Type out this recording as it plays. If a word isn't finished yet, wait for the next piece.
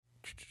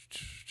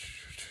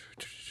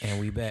And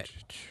we back.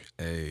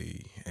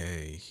 And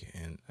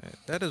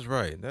that is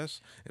right.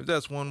 That's if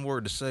that's one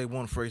word to say,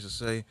 one phrase to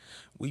say,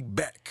 we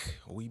back.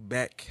 We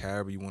back.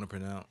 However you want to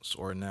pronounce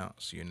or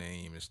announce your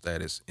name and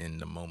status in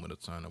the moment of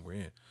time that we're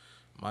in.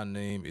 My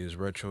name is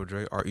Retro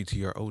Dre,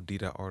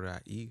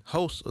 RETROD.R.E,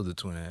 host of the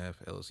Two and a Half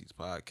LLC's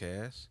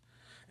podcast,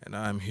 and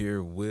I'm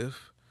here with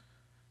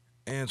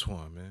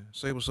Antoine. Man,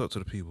 say what's up to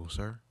the people,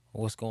 sir.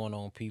 What's going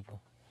on,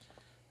 people?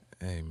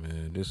 Hey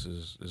man, this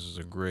is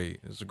a great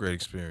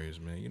experience,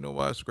 man. You know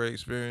why it's a great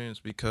experience?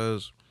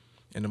 Because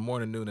in the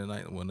morning, noon, and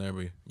night,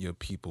 whenever your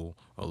people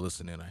are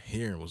listening or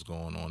hearing what's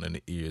going on in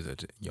the ears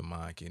that your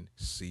mind can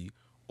see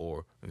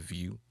or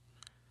view,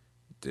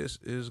 this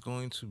is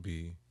going to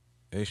be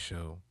a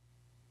show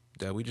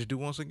that we just do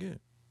once again.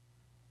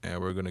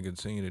 And we're gonna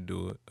continue to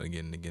do it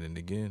again and again and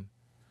again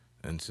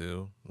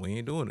until we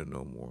ain't doing it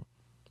no more.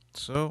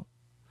 So,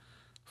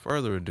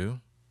 further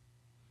ado,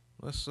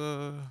 let's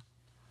uh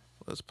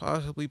let's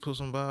possibly put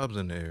some vibes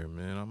in there,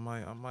 man.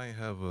 I might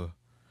have a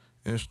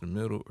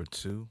instrumental or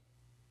two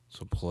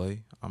to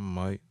play. I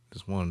might.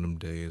 It's one of them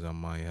days. I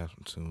might have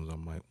some tunes I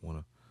might want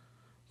to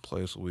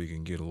play so we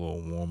can get a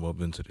little warm up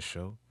into the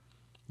show.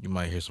 You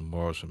might hear some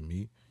bars from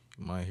me.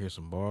 You might hear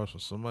some bars from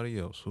somebody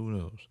else. Who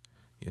knows?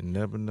 You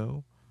never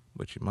know,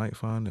 but you might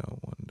find out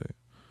one day.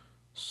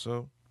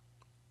 So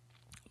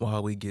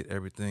while we get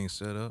everything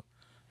set up,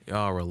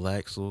 y'all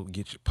relax. So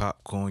get your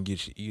popcorn,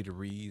 get your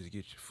eateries,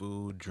 get your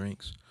food,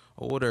 drinks,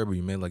 or whatever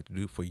you may like to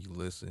do for you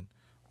listen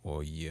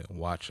or you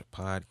watch a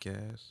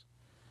podcast.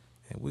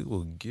 And we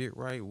will get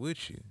right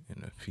with you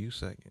in a few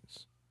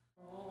seconds.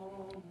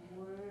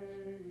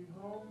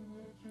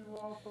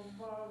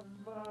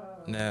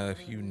 Now,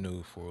 if you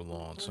knew for a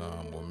long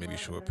time or maybe a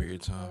short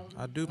period of time,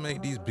 I do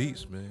make these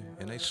beats, man,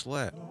 and they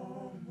slap,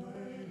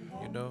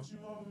 you know?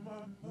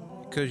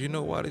 Because you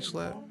know why they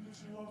slap?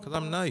 Because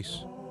I'm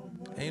nice.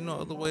 Ain't no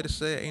other way to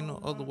say it, ain't no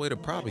other way to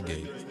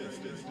propagate it.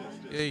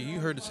 Yeah, you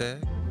heard the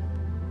tag.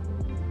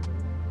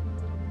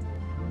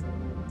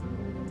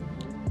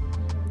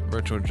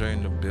 Retro J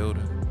in the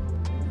building,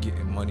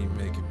 getting money,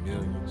 making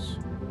millions.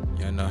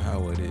 Y'all know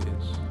how it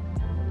is.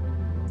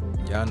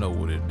 Y'all know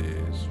what it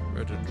is.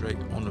 Retro Drake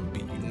on the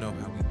beat, you know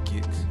how we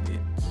get it.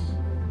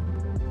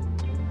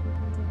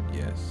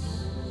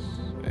 Yes.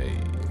 Hey,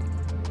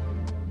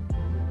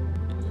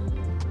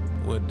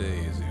 what day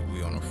is it?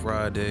 We on a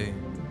Friday.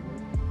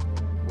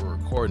 We're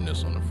recording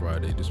this on a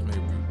Friday. It's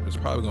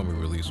probably gonna be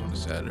released on a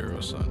Saturday or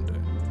a Sunday.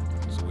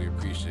 So we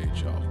appreciate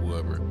y'all,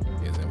 whoever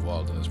is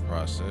involved in this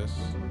process.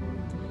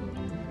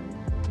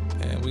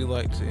 And we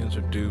like to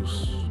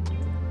introduce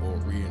or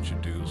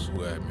reintroduce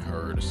who haven't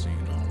heard or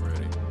seen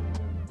already.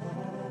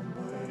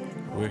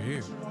 We're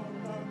here.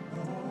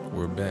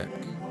 We're back.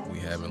 We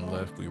haven't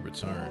left. We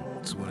returned.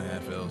 Two and a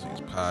half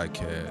LC's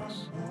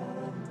podcast.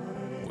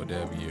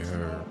 Whatever you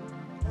heard,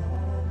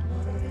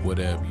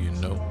 whatever you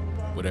know,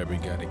 whatever you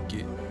gotta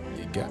get,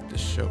 you got the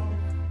show.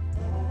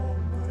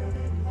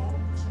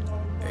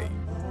 Hey,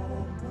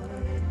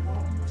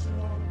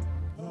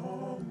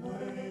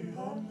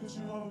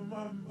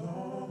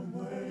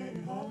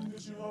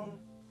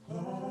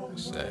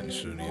 sat in the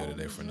studio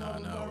today for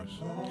 9 hours,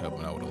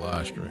 helping out with a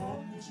live stream.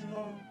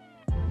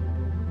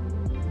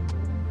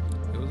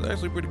 It was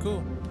actually pretty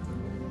cool.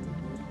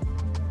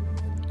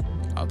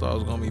 I thought it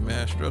was gonna be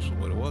mad stressful,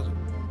 but it wasn't.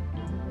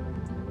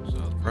 So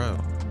I was proud.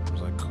 I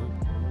was like, cool.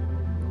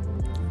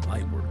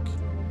 Light work,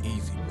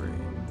 easy bread.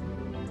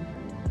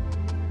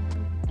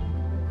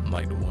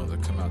 Like the ones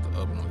that come out the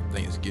oven on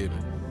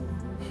Thanksgiving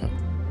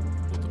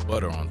with the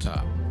butter on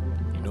top.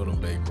 You know them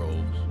baked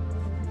rolls.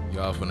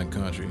 Y'all from the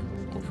country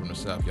or from the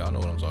south, y'all know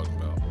what I'm talking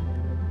about.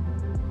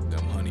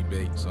 Them honey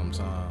baked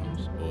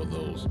sometimes, or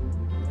those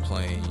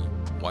plain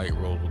white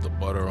rolls with the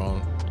butter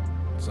on.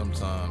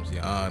 Sometimes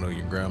your aunt or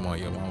your grandma or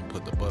your mom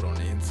put the butter on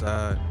the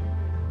inside.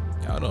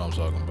 Y'all know what I'm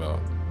talking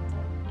about.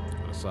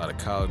 With a side of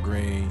collard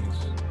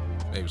greens,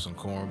 maybe some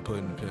corn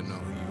pudding, depending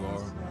on who you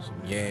are.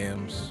 Some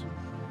yams,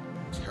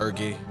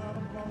 turkey,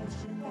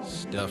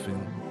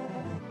 stuffing.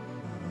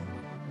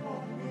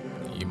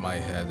 You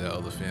might have that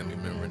other family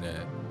member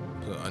that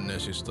put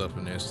unnecessary stuff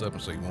in there, stuffing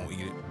so you won't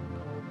eat it.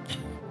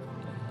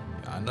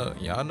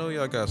 Y'all know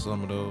y'all got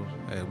some of those.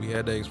 Hey, we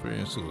had that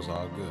experience too. It's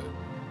all good.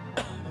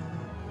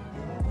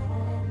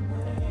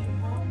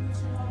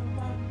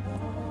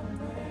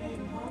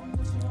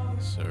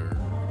 Sir.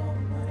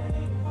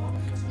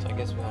 So I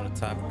guess we're on the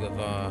topic of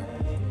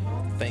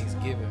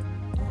Thanksgiving.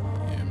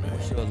 Yeah, man.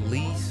 What's your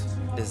least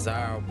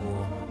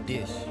desirable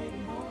dish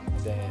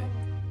that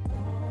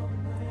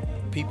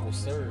people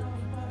serve,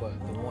 but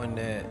the one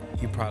that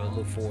you probably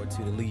look forward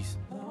to the least?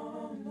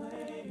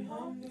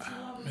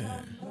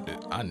 Man,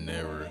 I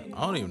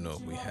don't even know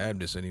if we have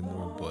this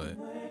anymore, but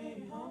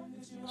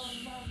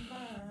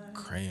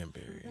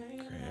cranberries,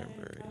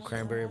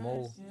 Cranberry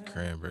mold.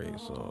 cranberry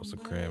sauce,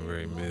 and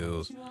cranberry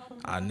meals.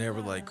 I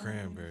never like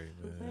cranberry,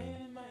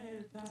 man.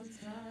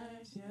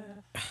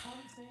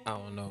 I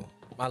don't know.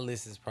 My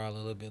list is probably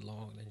a little bit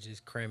longer than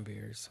just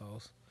cranberry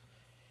sauce.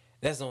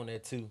 That's on there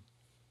too,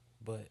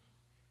 but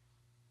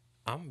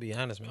I'm gonna be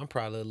honest, man. I'm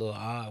probably a little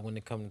odd when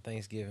it comes to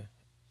Thanksgiving.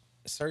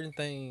 Certain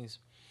things,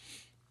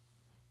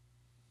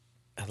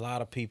 a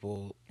lot of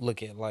people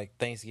look at like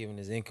Thanksgiving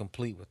is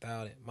incomplete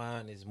without it.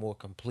 Mine is more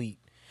complete.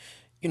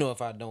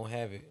 If I don't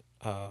have it,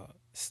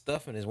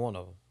 stuffing is one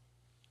of them.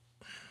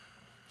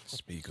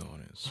 Speak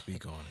on it.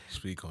 Speak on it.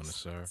 Speak on it,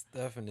 sir.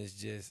 Stuffing is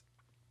just,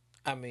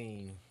 I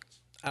mean,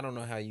 I don't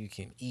know how you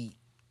can eat.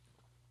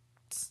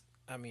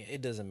 I mean,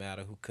 it doesn't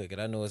matter who cook it.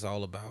 I know it's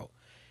all about.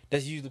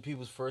 That's usually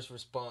people's first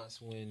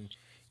response when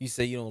you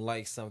say you don't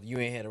like something. You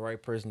ain't had the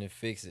right person to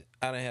fix it.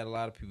 I done had a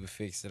lot of people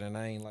fix it, and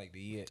I ain't like it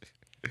yet.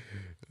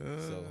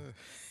 So,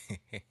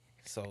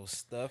 so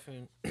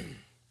stuffing.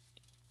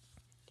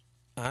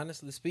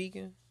 Honestly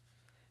speaking,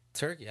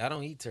 turkey. I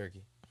don't eat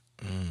turkey.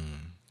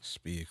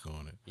 Speak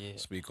on it. Yeah.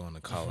 Speak on the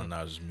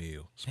colonizer's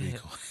meal.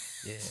 Speak on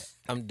Yeah,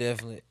 I'm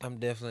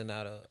definitely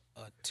not a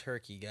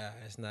turkey guy.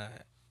 It's not.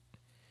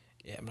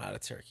 Yeah, I'm not a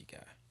turkey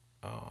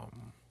guy.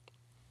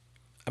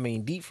 I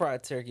mean, deep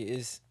fried turkey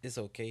is it's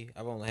okay.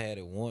 I've only had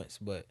it once,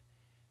 but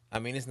I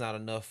mean, it's not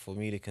enough for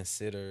me to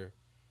consider.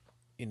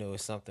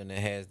 It's something that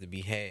has to be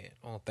had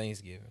on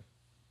Thanksgiving.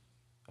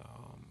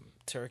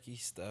 Turkey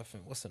stuff,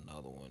 and what's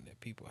another one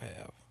that people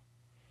have?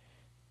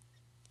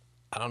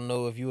 I don't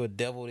know if you a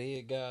deviled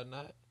egg guy or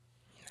not.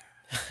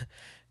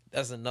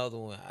 That's another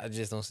one. I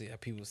just don't see how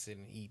people sit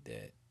and eat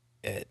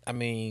that. I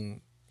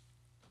mean,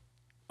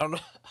 I don't know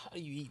how do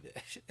you eat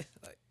that.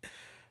 Like,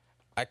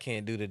 I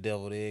can't do the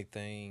deviled egg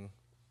thing.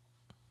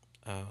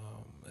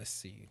 Let's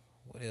see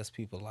what else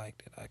people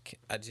like that I can.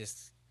 I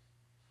just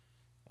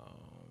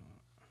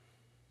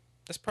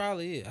that's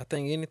probably it. I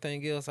think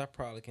anything else I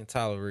probably can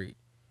tolerate.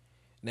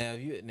 Now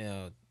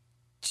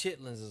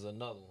chitlins is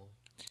another one.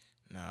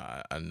 it.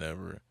 Nah, I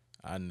never.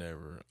 I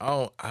never.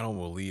 I don't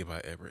believe I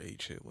ever ate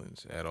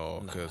chitlins at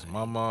all. Nah, Cause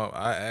my mom,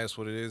 I asked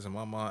what it is, and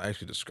my mom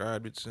actually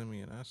described it to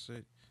me, and I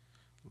said,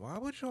 "Why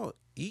would y'all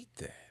eat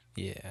that?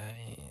 yeah,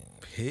 I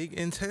ain't. Pig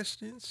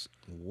intestines?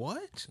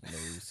 What? No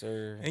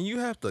sir, And you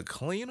have to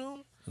clean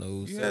them?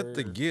 no You have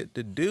to sir. get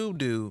the doo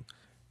doo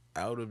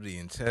out of the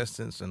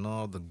intestines and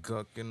all the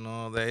guck and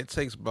all that. It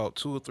takes about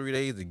 2 or 3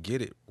 days to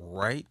get it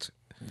right,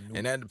 Nope.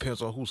 and that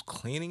depends on who's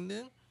cleaning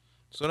them.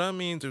 So that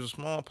means there's a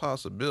small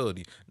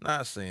possibility.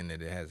 Not saying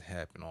that it has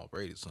happened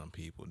already to some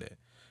people that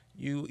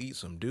you eat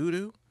some doo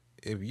doo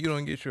if you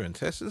don't get your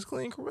intestines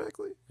cleaned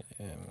correctly.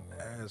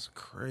 That's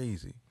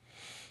crazy.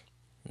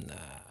 Nah,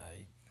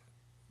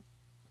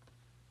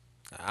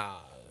 I,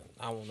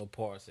 I want no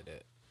parts of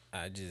that.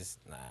 I just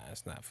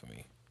it's not for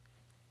me.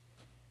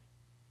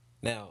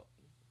 Now,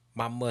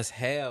 my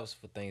must-haves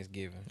for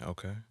Thanksgiving: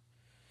 Okay.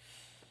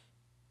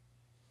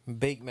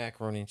 baked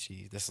macaroni and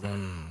cheese. That's low.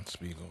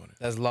 Speak on it.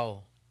 That's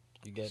low.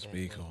 You got that.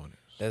 Speak on it.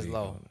 That's Speak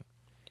low. on it.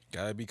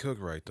 Gotta be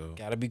cooked right though.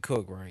 Gotta be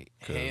cooked right.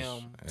 'Cause,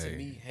 Ham to hey.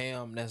 me,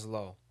 ham that's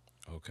low.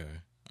 Okay.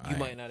 You I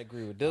might ain't- not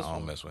agree with I this don't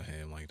one. mess with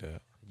ham like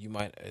that. You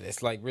might.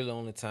 It's like really the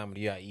only time of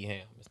the year I eat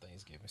ham is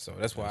Thanksgiving, so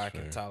that's why That's I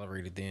can fair.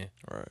 tolerate it then.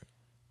 Right.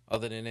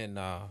 Other than that,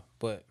 nah.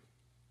 But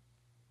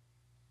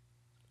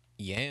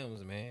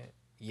yams, man,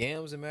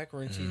 yams and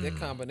macaroni and cheese. That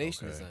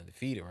combination is okay.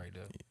 undefeated right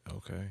there.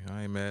 Okay.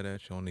 I ain't mad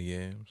at you on the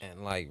yams.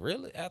 And like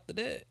really, after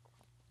that,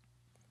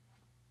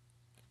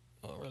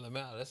 don't really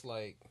matter.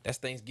 That's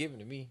Thanksgiving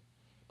to me.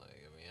 Like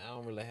I mean, I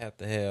don't really have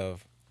to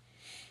have.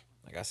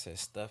 Like I said,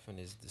 stuffing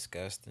is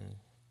disgusting.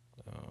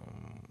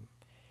 Um,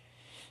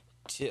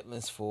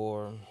 Chitlins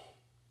for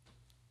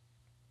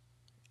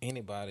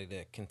anybody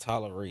that can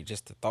tolerate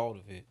just the thought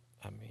of it.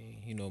 I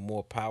mean,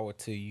 more power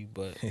to you,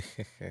 but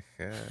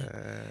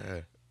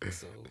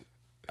so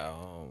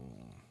um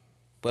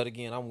but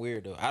again, I'm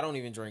weird though. I don't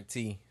even drink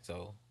tea,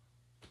 so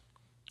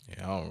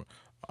Yeah,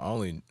 I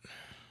only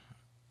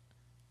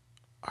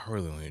I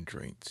really only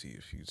drink tea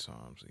a few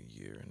times a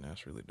year, and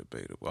that's really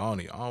debatable.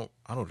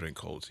 I don't drink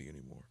cold tea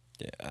anymore.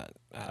 yeah, I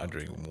I don't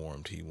drink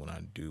warm tea when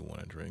I do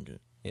want to drink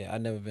it. yeah, I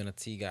never been a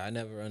tea guy. I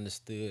never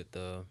understood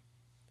the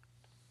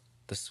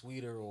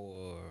sweeter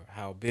or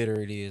how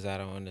bitter it is. I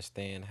don't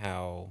understand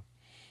how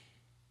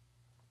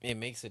it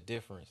makes a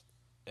difference.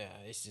 Yeah,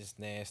 it's just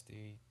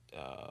nasty.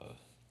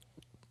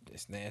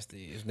 It's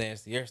nasty. It's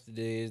nasty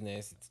yesterday. It's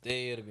nasty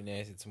today. It'll be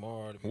nasty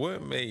tomorrow. It'll be What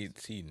Friday. made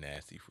tea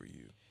nasty for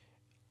you?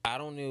 I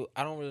don't know.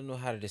 I don't really know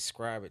how to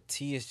describe it.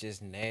 Tea is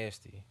just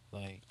nasty.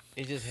 Like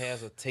it just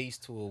has a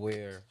taste to it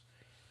where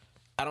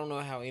I don't know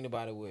how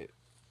anybody would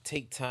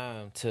take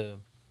time to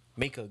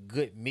make a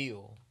good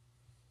meal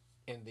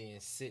and then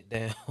sit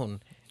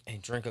down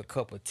and drink a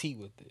cup of tea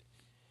with it.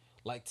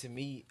 Like to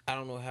me, I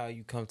don't know how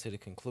you come to the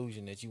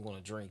conclusion that you want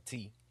to drink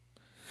tea.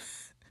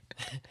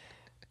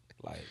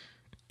 Like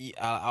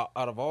out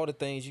of all the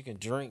things you can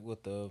drink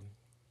with a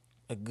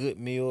good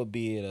meal,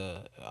 be it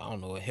I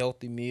don't know, a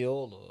healthy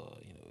meal or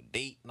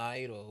date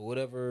night or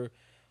whatever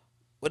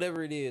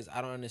it is,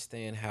 I don't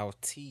understand how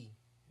tea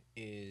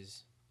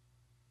is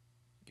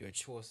your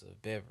choice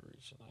of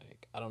beverage.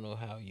 Like I don't know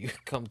how you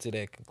come to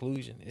that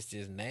conclusion. It's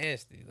just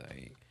nasty.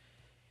 Like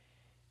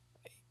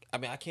I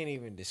mean, I can't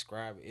even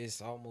describe it.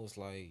 It's almost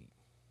like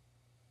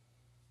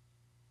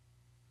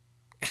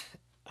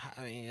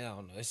I mean, I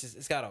don't know. It's just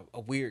it's got a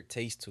weird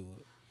taste to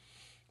it.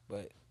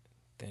 But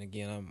then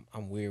again,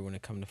 I'm weird when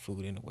it comes to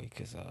food anyway,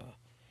 cause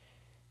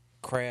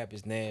crab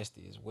is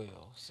nasty as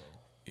well.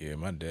 Yeah,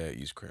 my dad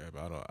eats crab.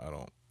 I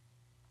don't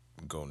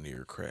go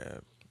near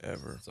crab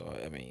ever.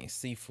 I mean,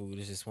 seafood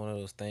is just one of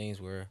those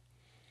things where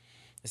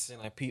it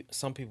seems like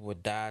some people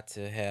would die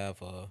to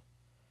have a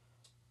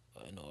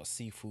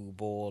seafood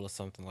boil or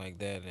something like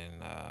that,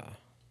 and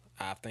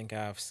I think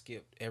I've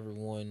skipped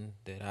everyone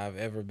that I've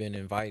ever been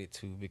invited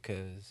to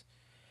because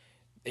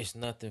it's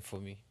nothing for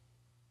me.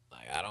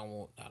 Like I don't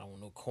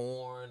want no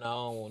corn. I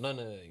don't want none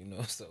of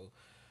that. So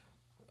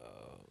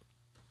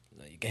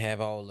no, you can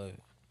have all of it.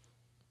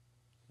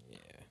 Yeah,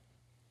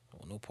 I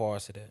don't want no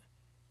parts of that.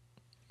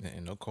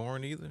 And no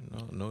corn either.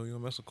 No, you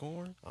don't mess with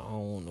corn. I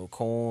don't want no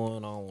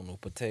corn. I don't want no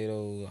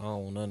potatoes. I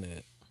don't want none of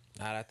that.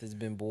 Not after it's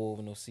been boiled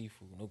with no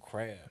seafood, no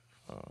crab.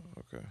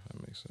 Okay,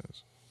 that makes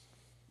sense.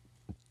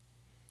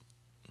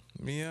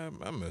 Me, I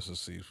mess with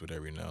seafood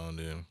every now and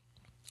then.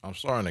 I'm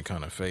starting to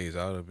kind of phase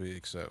out of it,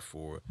 except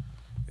for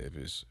if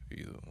it's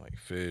either like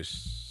fish,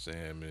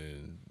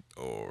 salmon,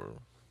 or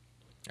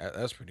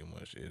that's pretty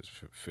much it. It's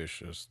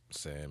fish or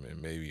salmon,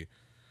 maybe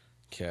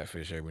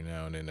catfish every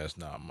now and then. That's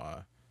not my.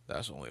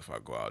 That's only if I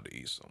go out to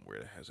eat somewhere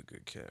that has a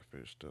good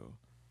catfish though.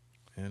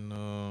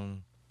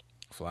 And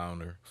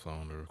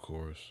flounder of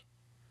course,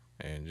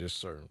 and just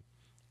certain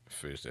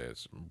fish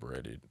that's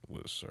breaded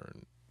with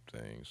certain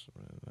things.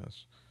 Man,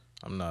 that's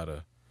I'm not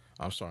a.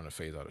 I'm starting to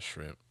phase out of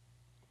shrimp.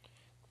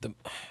 The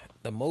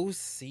the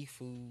most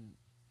seafood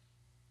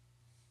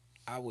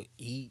I would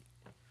eat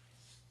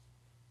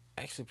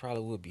actually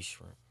probably would be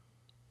shrimp.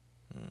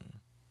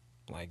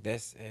 Like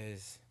that's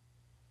as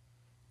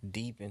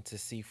deep into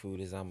seafood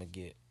as I'ma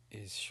get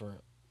is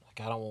shrimp.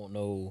 Like I don't want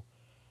no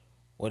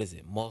what is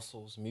it,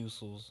 mussels,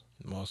 mussels.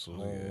 I Mussels,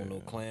 don't want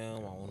no yeah. clam.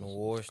 I Got don't want no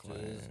mussels, oysters.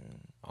 clam.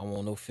 I don't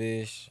want no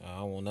fish. I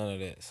don't want none of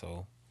that.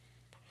 So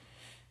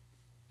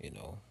you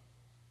know,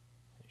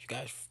 you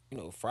guys,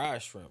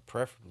 fried shrimp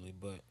preferably,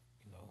 but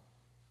you know,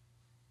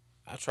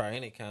 I try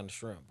any kind of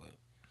shrimp, but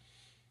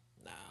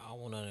nah, I don't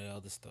want none of the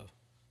other stuff.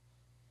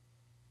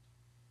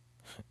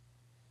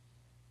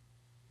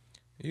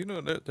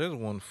 There's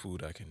one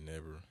food I can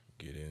never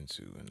get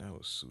into, and that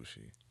was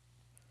sushi.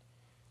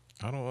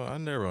 I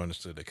never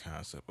understood the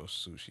concept of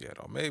sushi at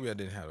all. Maybe I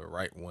didn't have the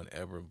right one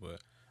ever, but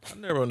I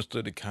never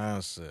understood the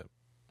concept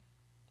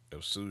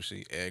of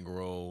sushi, egg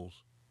rolls.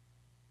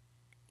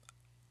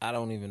 I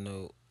don't even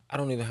know. I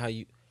don't even how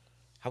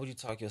would you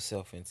talk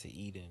yourself into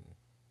eating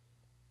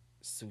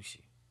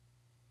sushi?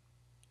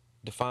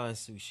 Define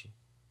sushi.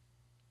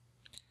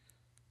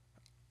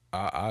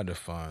 I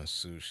define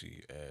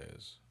sushi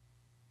as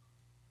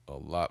a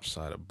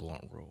lopsided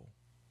blunt roll.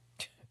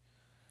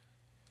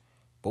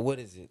 But what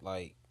is it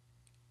like?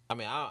 I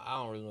mean, I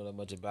don't really know that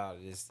much about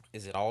it.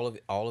 Is it all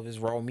of his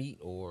raw meat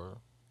or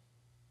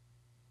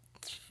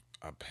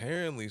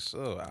Apparently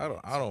so. I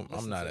so? don't.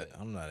 Listen to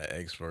I'm not an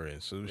expert in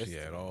sushi listen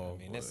to at me. I all.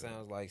 mean, that But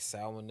sounds like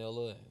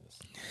salmonella and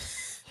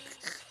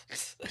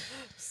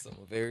some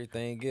of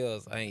everything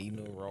else. I ain't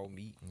eating no raw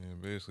meat. yeah,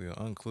 basically an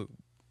uncooked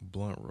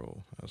blunt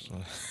roll. That's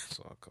what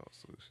I call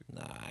sushi.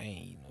 Nah, I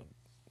ain't eating no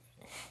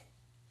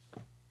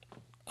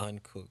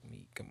uncooked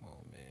meat. Come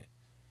on, man.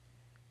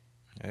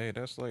 Hey,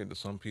 that's like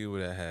some people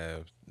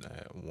that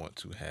want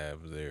to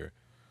have their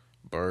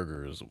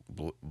burgers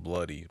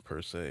bloody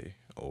per se,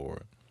 or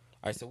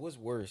All right, so what's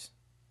worse,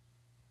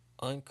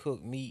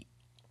 uncooked meat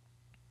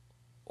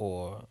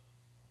or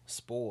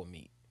spoiled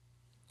meat?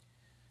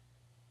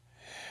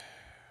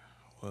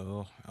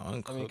 well, I mean,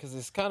 uncooked. cause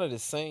it's kind of the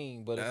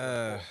same, but it's like,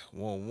 oh,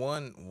 Well,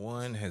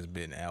 one has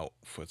been out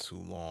for too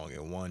long,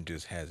 and one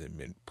just hasn't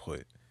been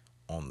put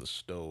on the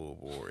stove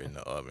or in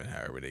the oven,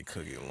 however they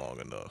cook it long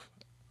enough.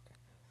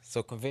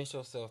 so convince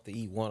yourself to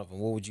eat one of them.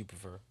 What would you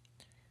prefer?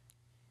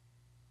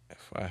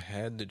 If I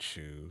had to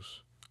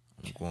choose,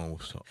 I'm going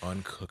with the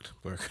uncooked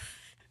burger.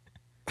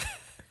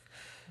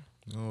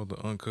 No, the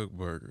uncooked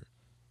burger.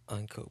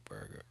 Uncooked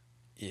burger.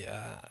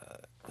 Yeah,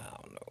 I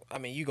don't know. I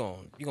mean, you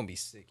gonna be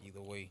sick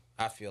either way.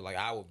 I feel like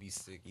I would be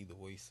sick either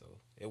way, so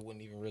it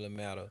wouldn't even really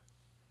matter.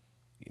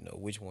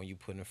 Which one you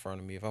put in front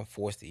of me. If I'm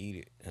forced to eat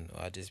it,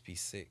 I'd just be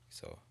sick.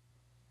 So,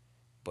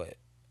 but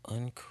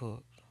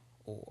uncooked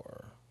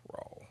or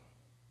raw,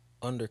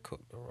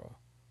 undercooked or raw,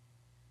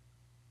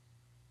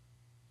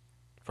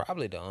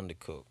 probably the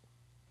undercooked.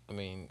 I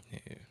mean,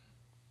 Yeah,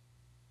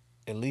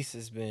 at least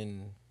it's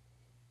been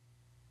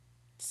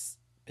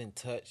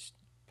touched,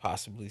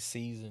 possibly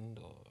seasoned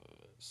or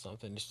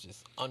something. It's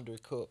just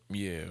undercooked.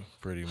 yeah,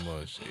 pretty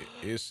much.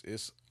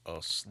 It's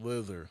a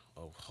slither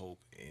of hope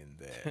in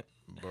that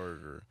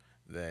burger.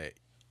 That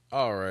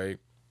all right,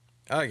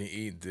 I can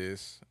eat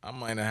this. I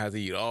might not have to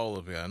eat all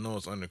of it. I know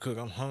it's undercooked.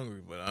 I'm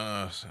hungry, but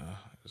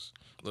just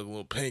look a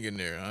little pink in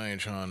there. I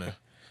ain't trying to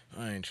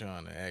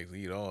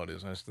actually eat all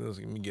this. I still let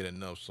me get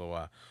enough so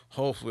I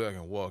hopefully I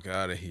can walk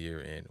out of here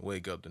and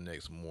wake up the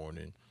next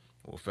morning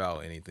without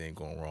anything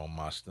going wrong with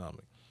my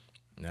stomach.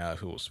 Now,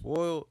 if it was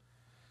spoiled,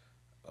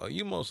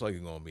 you most likely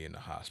gonna be in the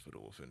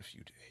hospital within a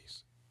few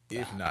days,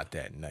 if Ah, not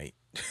that night.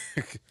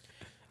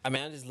 I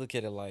mean, I just look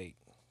at it like,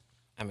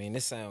 I mean,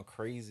 this sounds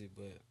crazy,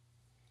 but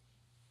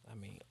I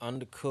mean,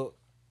 undercooked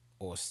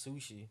or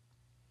sushi.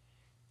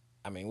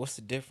 I mean, what's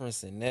the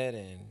difference in that?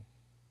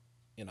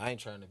 And I ain't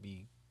trying to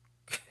be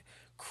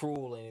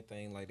cruel or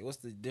anything like that. What's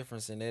the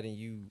difference in that and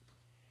you,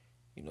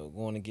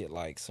 going to get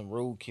like some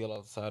roadkill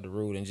outside the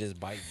road and just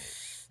biting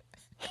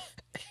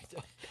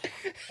it?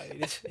 I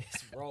mean, it's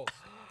raw.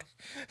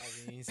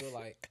 I mean, so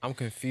like, I'm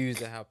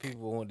confused at how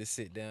people want to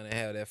sit down and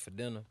have that for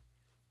dinner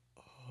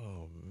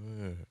Oh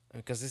man.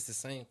 because it's the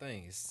same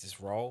thing. It's just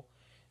raw.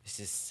 It's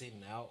just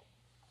sitting out.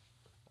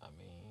 I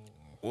mean,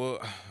 Well,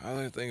 I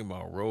think the thing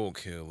about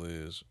roadkill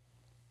is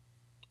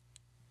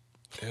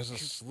there's a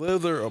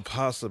slither of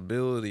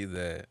possibility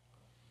that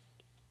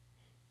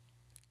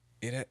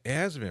it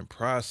hasn't been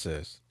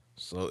processed,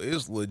 so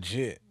it's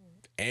legit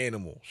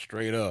animal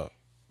straight up.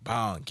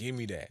 Bond, give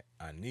me that.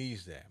 I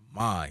needs that.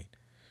 Mine.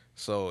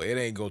 So it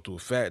ain't go through a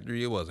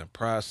factory. It wasn't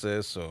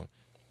processed. So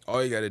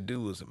all you got to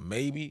do is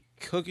maybe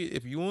cook it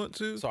if you want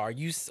to. so are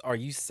you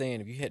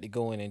saying if you had to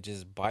go in and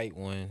just bite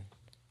one,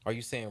 are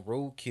you saying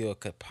roadkill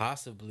could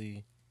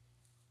possibly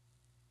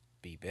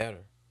be better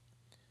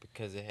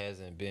because it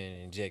hasn't been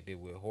injected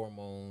with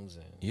hormones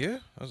and Yeah,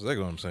 that's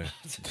exactly what I'm saying.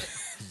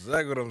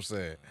 Exactly what I'm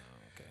saying.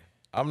 okay.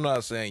 I'm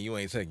not saying you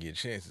ain't taking your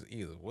chances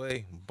either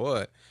way,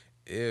 but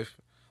if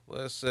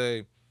let's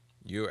say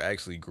you're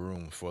actually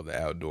groomed for the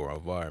outdoor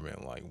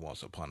environment, like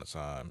once upon a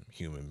time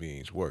human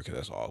beings were, 'cause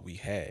that's all we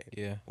had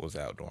Yeah. was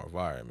outdoor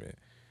environment,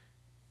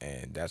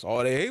 and that's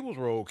all they ate was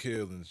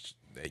roadkill,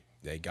 and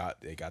they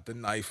got the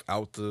knife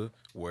out the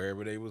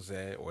wherever they was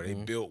at, or they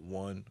Mm-hmm. built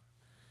one,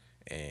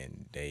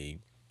 and they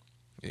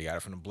got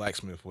it from the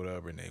blacksmith,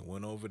 whatever, and they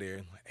went over there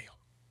and like, hey,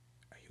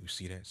 you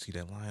see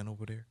that lion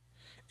over there?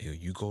 Hey,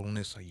 you go on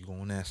this side, you go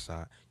on that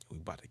side. We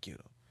about to get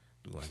him.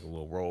 Do like a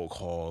little roll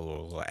call or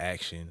a little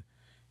action,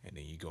 and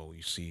then you go.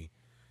 You see,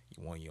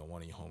 one of your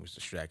homies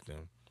distract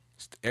them.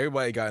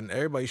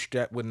 Everybody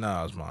strapped with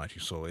knives, mind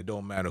you. So it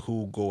don't matter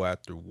who go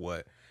after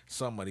what.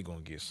 Somebody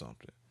gonna get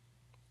something.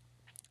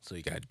 So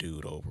you got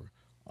dude over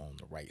on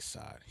the right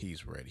side.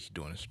 He's ready. He's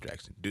doing a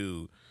distraction.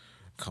 Dude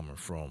coming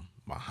from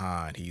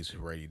behind. He's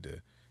ready to.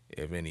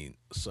 If any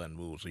sudden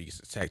moves or he gets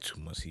attacked too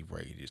much, he's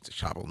ready just to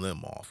chop a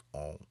limb off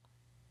on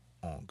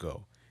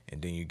go.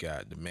 And then you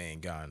got the main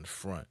guy in the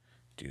front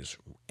just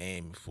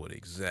aiming for the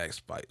exact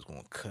spot he's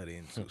gonna cut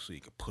into so you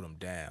can put him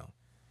down.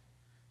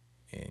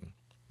 And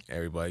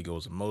everybody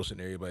goes in motion,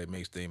 everybody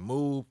makes their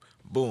move,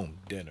 boom,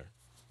 dinner.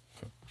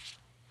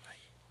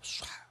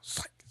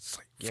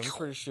 Yeah, I'm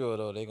pretty sure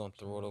though they're gonna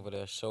throw it over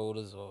their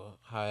shoulders or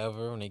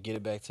however when they get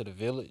it back to the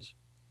village.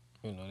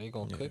 They're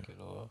gonna Yeah. cook it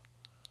or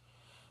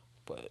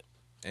but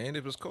And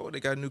if it's cold, they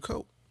got a new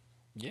coat.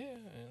 yeah,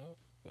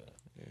 but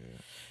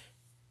Yeah.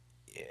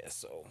 yeah,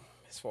 so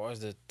as far as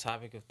the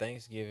topic of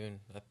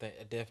Thanksgiving, I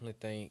definitely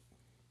think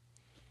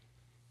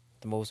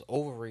the most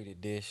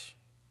overrated dish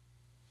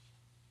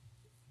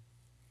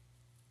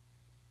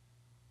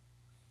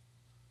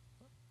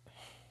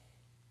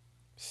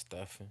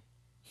stuffing.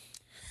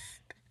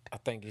 I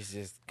think it's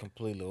just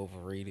completely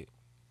overrated.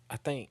 I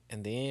think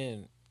in the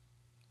end,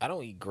 I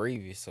don't eat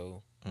gravy,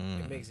 so it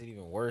Mm. makes it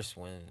even worse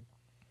when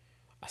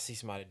I see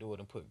somebody do it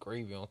and put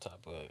gravy on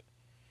top of it.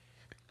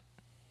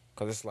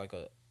 Cause it's like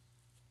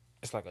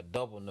a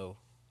double no.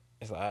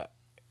 It's like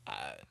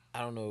I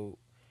don't know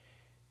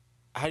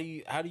how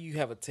do you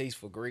have a taste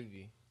for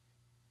gravy?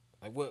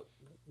 Like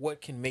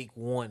what can make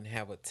one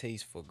have a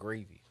taste for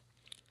gravy?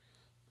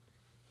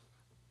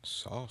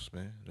 Sauce,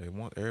 man.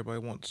 Everybody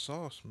wants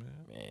sauce,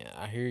 man. Man,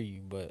 I hear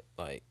you, but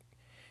like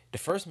the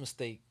first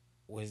mistake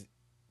was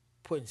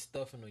putting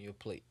stuffing on your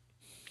plate.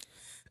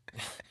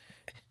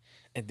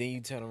 And then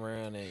you turn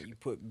around and you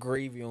put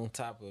gravy on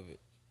top of it.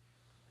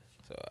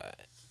 So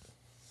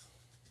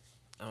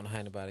I don't know how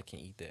anybody can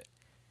eat that.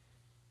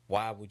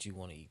 Why would you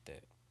want to eat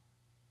that?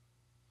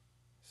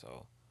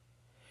 So,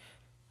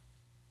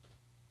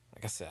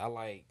 like I said, I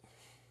like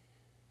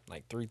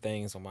three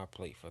things on my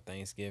plate for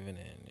Thanksgiving,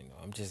 and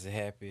I'm just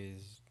happy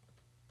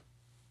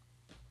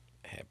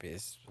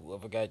as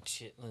whoever got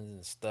chitlins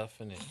and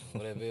stuffing and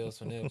whatever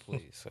else on their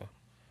plate. So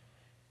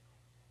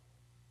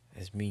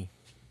that's me.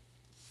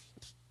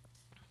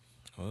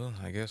 Well,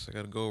 I guess I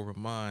gotta go over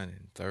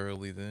mine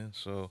thoroughly then.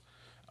 So,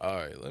 all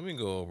right, let me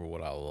go over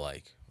what I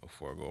like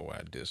before I go over what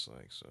I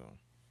dislike. So,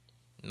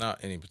 not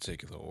any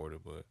particular order,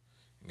 but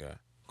you got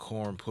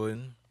corn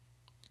pudding.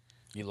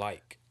 You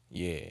like?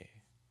 Yeah,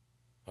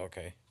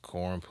 Okay.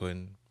 corn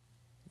pudding,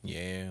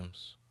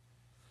 yams.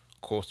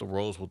 Of course, the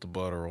rolls with the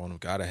butter on them.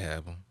 Gotta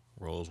have them.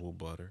 Rolls with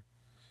butter.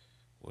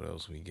 What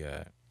else we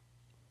got?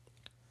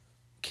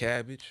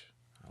 Cabbage.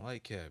 I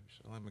like cabbage.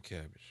 I like my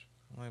cabbage.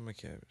 I like my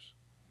cabbage.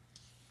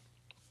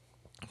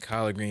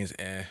 Collard greens,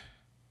 eh.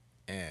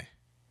 Yeah,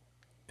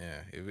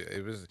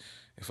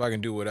 if I can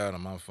do without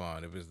them, I'm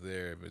fine. If it's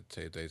there, if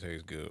they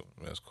taste good,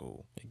 that's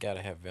cool. You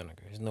gotta have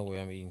vinegar. There's no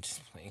way I'm eating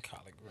just plain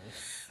collard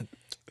greens.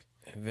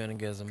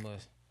 Vinegar is a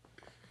must.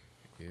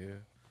 Yeah.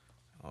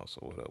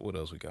 Also, what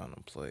else we got on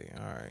the plate?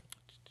 All right,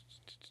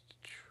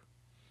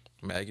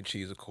 mac and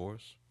cheese, of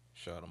course.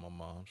 Shout out to my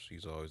mom.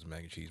 She's always a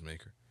mac and cheese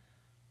maker.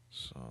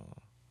 So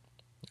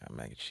got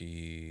mac and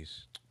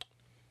cheese.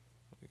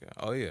 We got,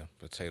 oh yeah,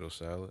 potato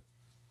salad.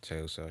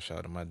 Potato salad. Shout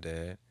out to my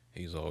dad.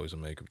 He's always a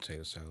maker of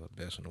potato salad,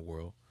 best in the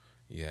world.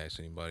 You ask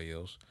anybody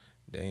else,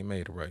 they ain't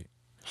made it right.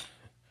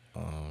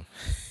 Um,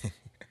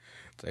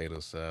 potato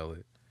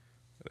salad.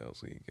 What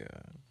else we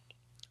got?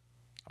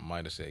 I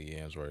might have said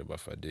yams right, but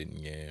if I didn't,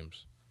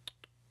 yams.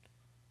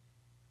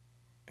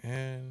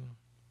 And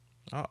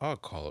I'll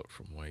call it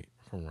from right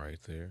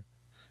there.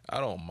 I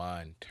don't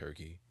mind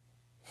turkey,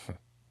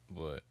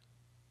 but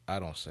I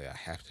don't say I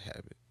have to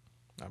have it.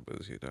 I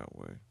really see it that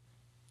way.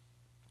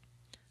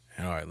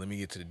 And all right, let me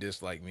get to the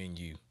dislike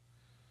menu.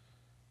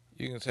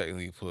 You can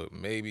technically put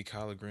maybe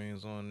collard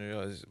greens on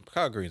there.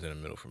 Collard greens in the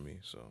middle for me.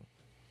 So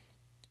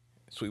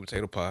sweet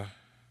potato pie.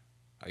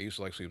 I used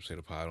to like sweet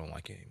potato pie. I don't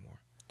like it anymore.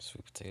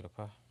 Sweet potato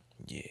pie.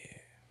 Yeah.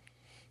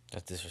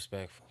 That's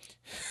disrespectful.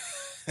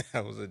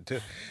 I was a.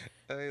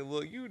 Hey,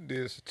 look, you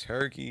dish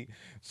turkey,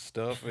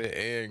 stuffing,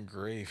 and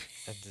gravy.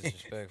 That's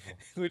disrespectful.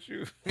 What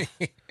you mean?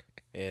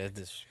 Yeah, that's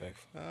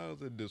disrespectful. How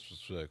is it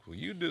disrespectful?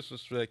 You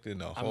disrespecting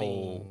the I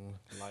whole.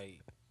 mean, like,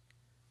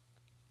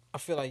 I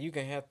feel like you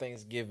can have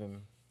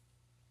Thanksgiving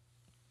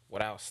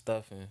without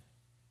stuffing.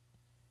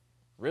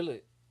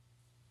 Really,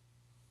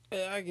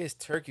 yeah, I guess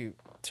turkey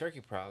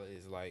probably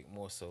is like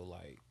more so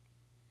like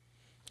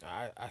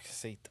I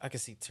can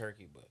see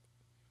turkey, but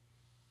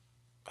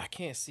I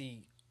can't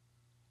see.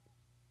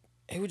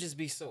 It would just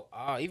be so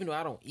odd. Even though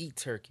I don't eat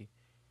turkey,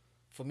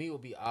 for me it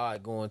would be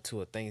odd going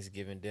to a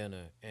Thanksgiving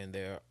dinner and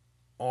there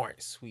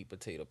aren't sweet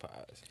potato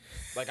pies.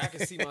 Like I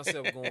can see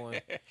myself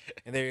going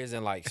and there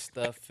isn't like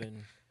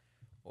stuffing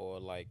or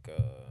like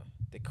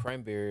the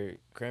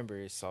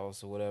cranberry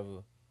sauce or whatever.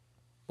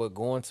 But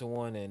going to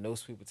one and no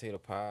sweet potato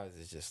pies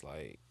is just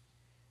like,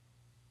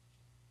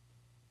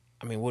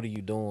 I mean, what are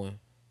you doing?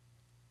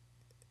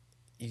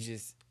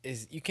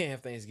 You can't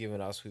have Thanksgiving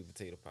without sweet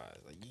potato pies.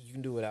 Like you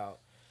can do without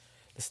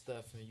the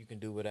stuffing. You can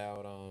do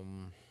without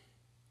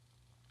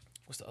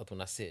what's the other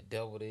one I said?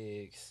 Deviled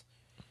eggs.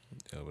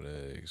 Deviled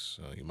eggs.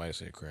 You might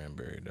say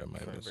cranberry. That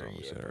might have been something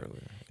we said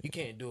earlier. You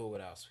can't do it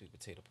without sweet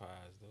potato pies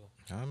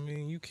though. I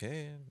mean, you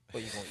can.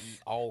 But you gonna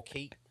eat all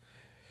cake?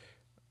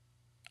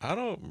 I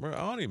don't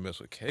even mess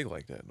with cake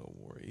like that no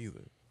more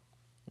either.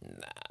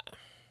 Nah.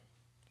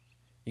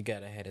 You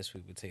gotta have that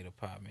sweet potato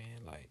pie,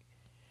 man. Like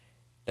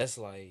that's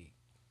like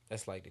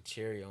that's like the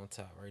cherry on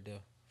top right there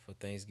for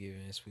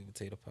Thanksgiving and sweet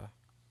potato pie.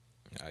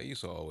 I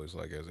used to always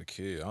like as a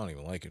kid. I don't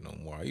even like it no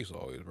more. I used to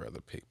always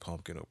rather pick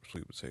pumpkin over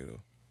sweet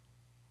potato.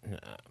 Nah,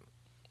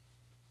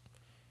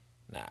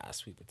 nah,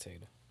 sweet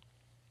potato.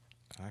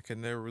 I could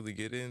never really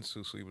get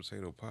into sweet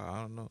potato pie.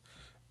 I don't know.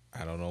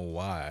 I don't know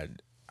why.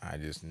 I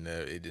just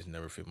never. It just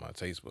never fit my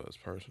taste buds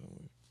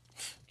personally.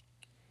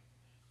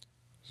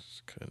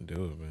 Just couldn't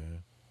do it,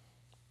 man.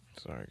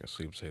 Sorry, I got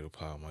sweet potato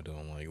pie on my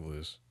don't like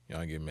list.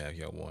 Y'all get mad if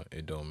y'all want.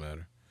 It don't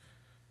matter.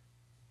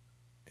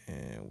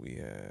 And we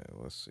have,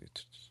 let's see,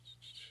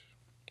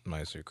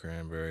 nicer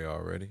cranberry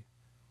already.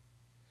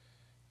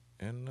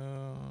 And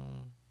I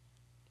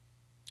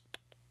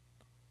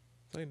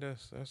think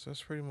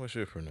that's pretty much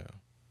it for now.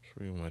 That's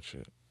pretty much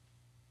it.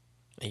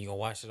 And you gonna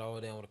wash it all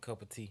down with a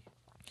cup of tea.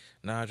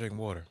 Nah, I drink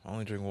water. I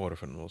only drink water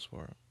for the most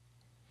part.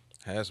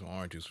 I had some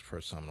orange juice for the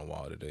first time in a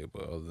while today,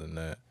 but other than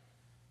that,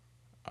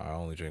 I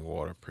only drink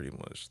water pretty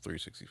much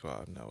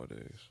 365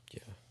 nowadays.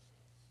 Yeah.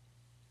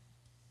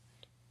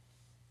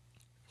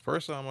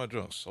 First time I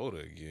drank soda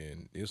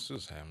again, it's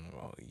just happened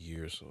about a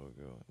year or so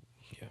ago.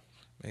 Yeah.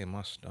 Man,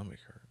 my stomach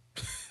hurt.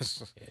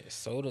 Yeah,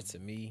 soda to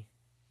me,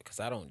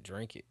 because I don't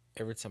drink it.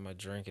 Every time I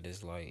drink it,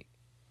 it's like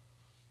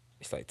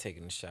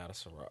taking a shot of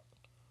Ciroc,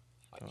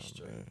 like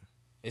straight. Man.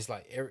 It's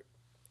like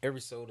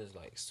every soda is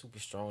like super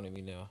strong to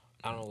me now.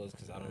 I don't know, it's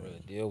because I don't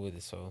really deal with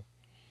it, so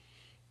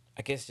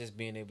I guess just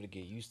being able to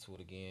get used to it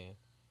again,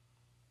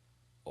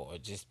 or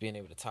just being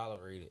able to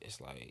tolerate it.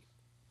 It's like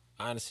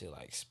honestly,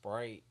 like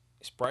Sprite.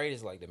 Sprite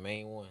is like the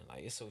main one.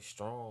 Like it's so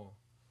strong.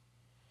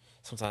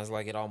 Sometimes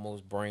like it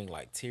almost bring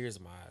like tears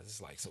in my eyes.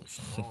 It's like so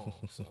strong.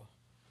 So,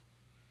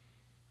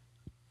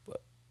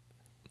 but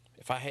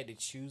if I had to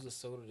choose a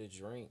soda to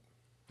drink,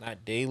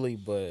 not daily,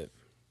 but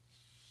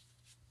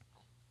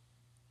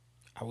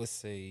I would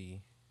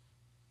say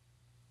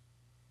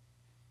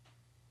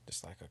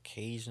just like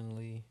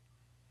occasionally,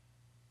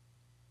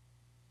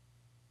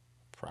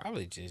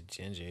 probably just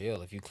ginger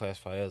ale. If you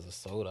classify it as a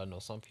soda, I know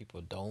some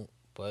people don't,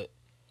 but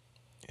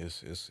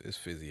It's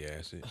fizzy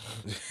acid.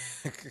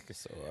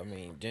 so I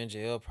mean ginger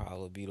ale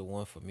probably be the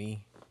one for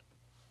me.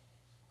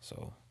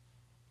 So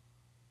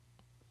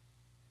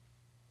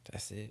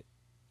that's it.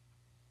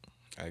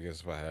 I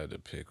guess if I had to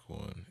pick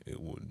one, it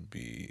would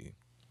be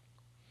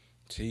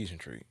Teas and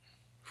Treat,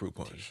 fruit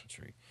punch,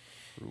 Tree.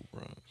 fruit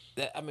runs.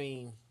 That I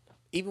mean,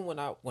 even when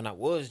I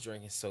was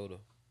drinking soda,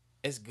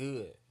 it's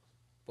good,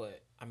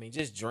 but I mean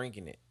just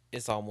drinking it,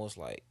 it's almost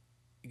like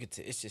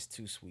it's just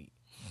too sweet.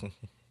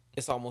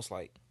 It's almost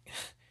like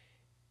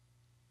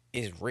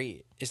it's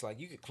red. It's like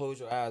you could close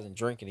your eyes and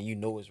drink it and you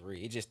know it's red.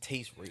 It just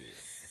tastes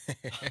red.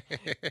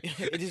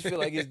 It just feel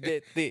like it's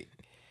that thick.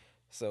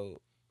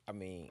 So I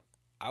mean,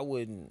 I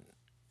wouldn't.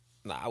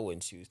 Nah, I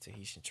wouldn't choose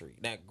Tahitian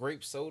Treat. Now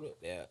grape soda,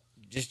 yeah,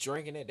 just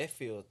drinking it, that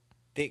feel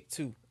thick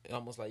too.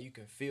 Almost like you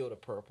can feel the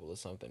purple or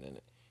something in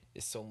it.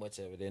 It's so much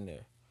of it in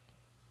there.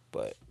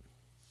 But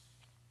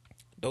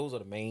those are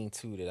the main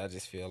two that I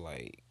just feel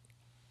like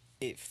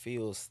it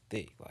feels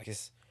thick. Like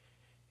it's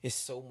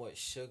so much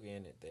sugar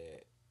in it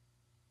that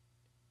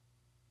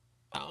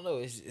I don't know.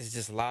 It's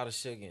just a lot of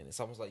sugar in it. It's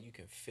almost like you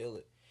can feel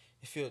it.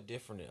 It feels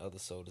different than other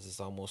sodas. It's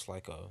almost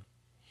like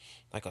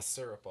a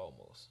syrup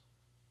almost.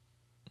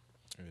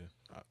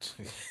 Yeah.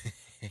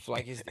 It's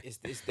like it's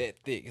that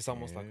thick. It's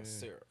almost like a Yeah.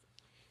 syrup.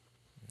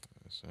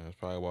 That's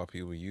probably why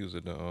people use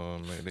it to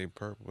make they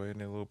purple in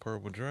their little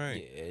purple Yeah,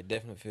 drink. it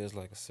definitely feels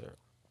like a syrup.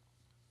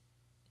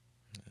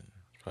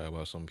 It's probably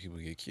why some people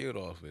get killed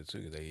off it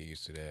too. 'Cause they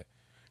used to that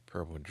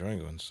purple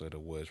drink instead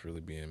of what's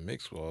really being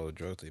mixed with all the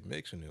drugs they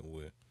mixing it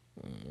with.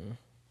 Mm-hmm.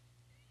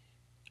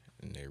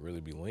 And they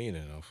really be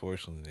leaning.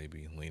 Unfortunately, they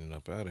be leaning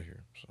up out of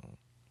here. So,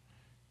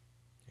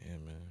 yeah,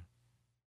 man.